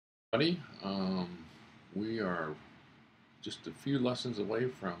Buddy, we are just a few lessons away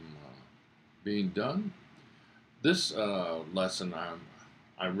from being done. This lesson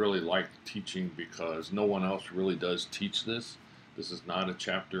I really like teaching because no one else really does teach this. This is not a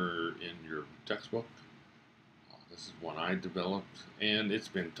chapter in your textbook. This is one I developed, and it's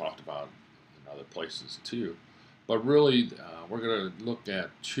been talked about in other places too. But really, we're going to look at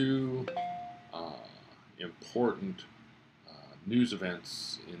two uh, important news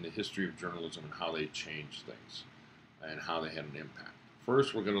events in the history of journalism and how they changed things and how they had an impact.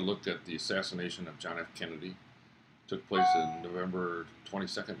 First, we're going to look at the assassination of John F. Kennedy. It took place on November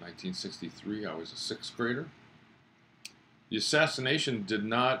 22nd, 1963. I was a sixth grader. The assassination did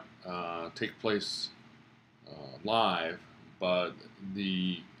not take place live, but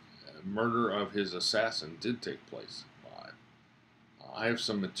the murder of his assassin did take place live. I have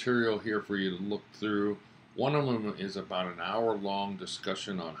some material here for you to look through. One of them is about an hour-long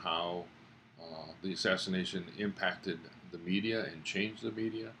discussion on how the assassination impacted the media and changed the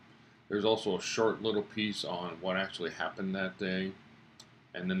media. There's also a short little piece on what actually happened that day,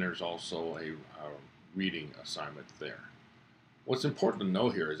 and then there's also a reading assignment there. What's important to know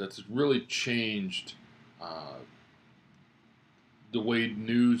here is that it's really changed uh, the way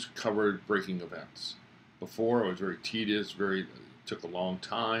news covered breaking events. Before, it was very tedious, took a long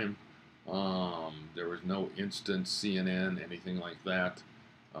time. There was no instant CNN, anything like that.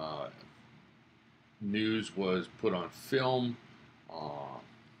 Uh, News was put on film uh,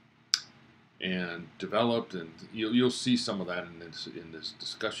 and developed, and you'll see some of that in this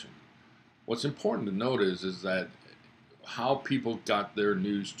discussion. What's important to note is that how people got their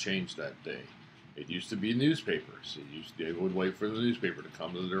news changed that day. It used to be newspapers. They would wait for the newspaper to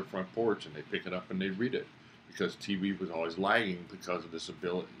come to their front porch, and they'd pick it up and they'd read it because TV was always lagging because of this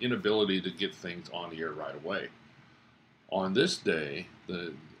inability to get things on the air right away. On this day,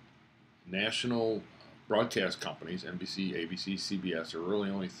 the national broadcast companies, NBC, ABC, CBS, are really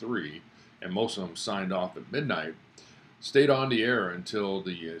only three, and most of them signed off at midnight, stayed on the air until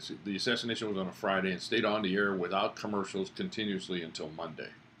the assassination was on a Friday, and stayed on the air without commercials continuously until Monday.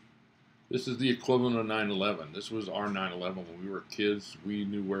 This is the equivalent of 9/11. This was our 9/11 when we were kids. We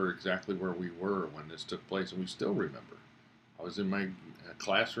knew exactly where we were when this took place, and we still remember. I was in my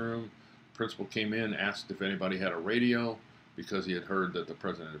classroom. Principal came in, asked if anybody had a radio because he had heard that the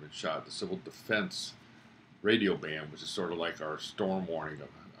president had been shot. The Civil Defense radio band, which is sort of like our storm warning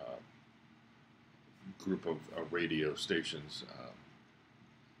group of radio stations,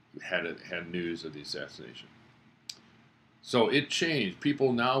 had news of the assassination. So it changed.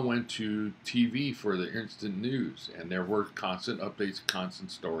 People now went to TV for the instant news, and there were constant updates,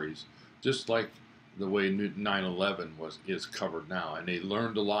 constant stories, just like the way 9/11 is covered now. And they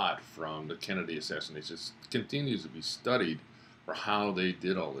learned a lot from the Kennedy assassination. It continues to be studied for how they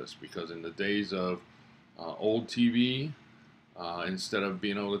did all this, because in the days of old TV, instead of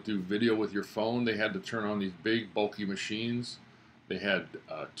being able to do video with your phone, they had to turn on these big, bulky machines. They had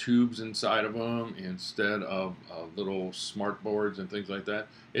tubes inside of them instead of little smart boards and things like that.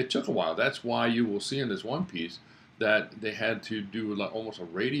 It took a while. That's why you will see in this one piece that they had to do like almost a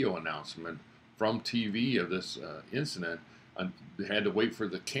radio announcement from TV of this incident. And they had to wait for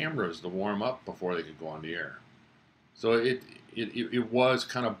the cameras to warm up before they could go on the air. So it was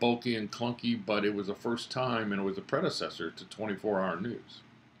kind of bulky and clunky, but it was the first time, and it was a predecessor to 24-hour news.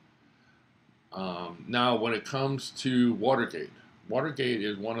 Now, when it comes to Watergate, Watergate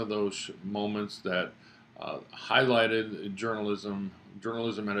is one of those moments that highlighted journalism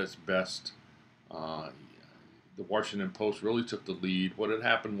at its best. Uh, the Washington Post really took the lead. What had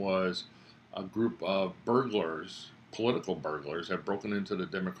happened was a group of burglars, political burglars, had broken into the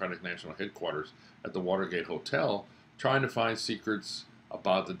Democratic National Headquarters at the Watergate Hotel, trying to find secrets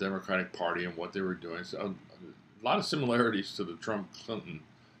about the Democratic Party and what they were doing. So a lot of similarities to the Trump-Clinton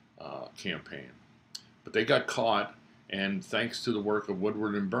campaign. But they got caught, and thanks to the work of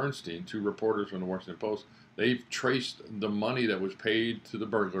Woodward and Bernstein, two reporters from the Washington Post, they've traced the money that was paid to the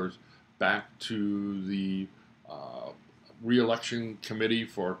burglars back to the re-election committee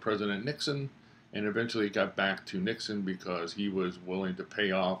for President Nixon, and eventually it got back to Nixon because he was willing to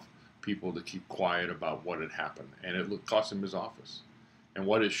pay off people to keep quiet about what had happened, and it cost him his office. And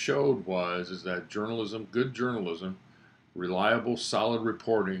what it showed is that journalism, good journalism, reliable, solid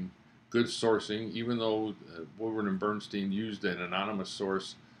reporting, good sourcing, even though Woodward and Bernstein used an anonymous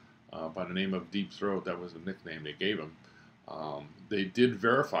source by the name of Deep Throat, that was the nickname they gave him. They did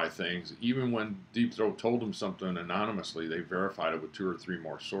verify things. Even when Deep Throat told them something anonymously, they verified it with two or three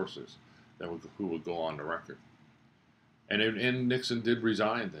more sources who would go on the record. And Nixon did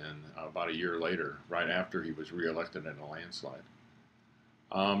resign then about a year later, right after he was reelected in a landslide.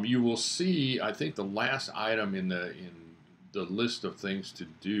 You will see, I think the last item in the list of things to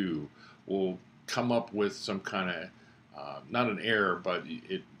do will come up with some kind of, not an error, but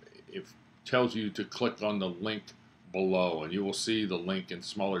it tells you to click on the link below, and you will see the link in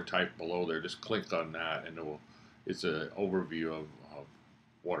smaller type below there. Just click on that, and it's an overview of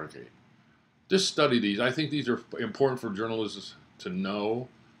Watergate. Just study these. I think these are important for journalists to know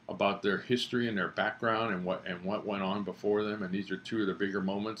about their history and their background and what went on before them. And these are two of the bigger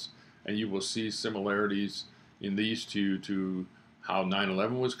moments. And you will see similarities in these two to how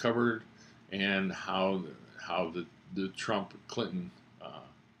 9/11 was covered and how the Trump Clinton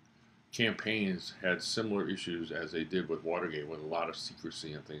campaigns had similar issues as they did with Watergate, with a lot of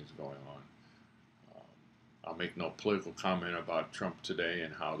secrecy and things going on. I'll make no political comment about Trump today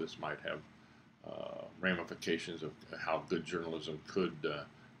and how this might have ramifications of how good journalism could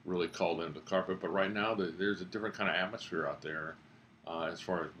really call them to carpet. But right now, there's a different kind of atmosphere out there as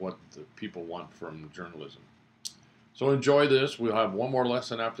far as what the people want from journalism. So enjoy this. We'll have one more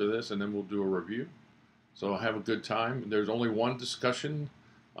lesson after this, and then we'll do a review. So have a good time. There's only one discussion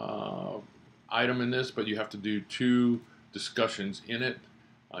item in this, but you have to do two discussions in it.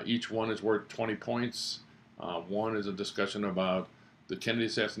 Each one is worth 20 points. One is a discussion about the Kennedy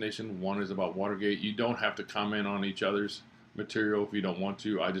assassination. One is about Watergate. You don't have to comment on each other's material if you don't want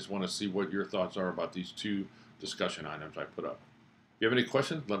to. I just want to see what your thoughts are about these two discussion items I put up. If you have any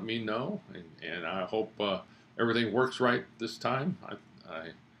questions, let me know, and I hope everything works right this time.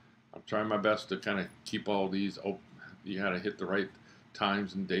 I'm trying my best to kind of keep all these open. You got to hit the right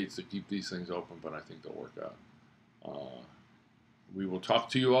times and dates to keep these things open, but I think they'll work out. We will talk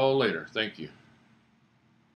to you all later. Thank you.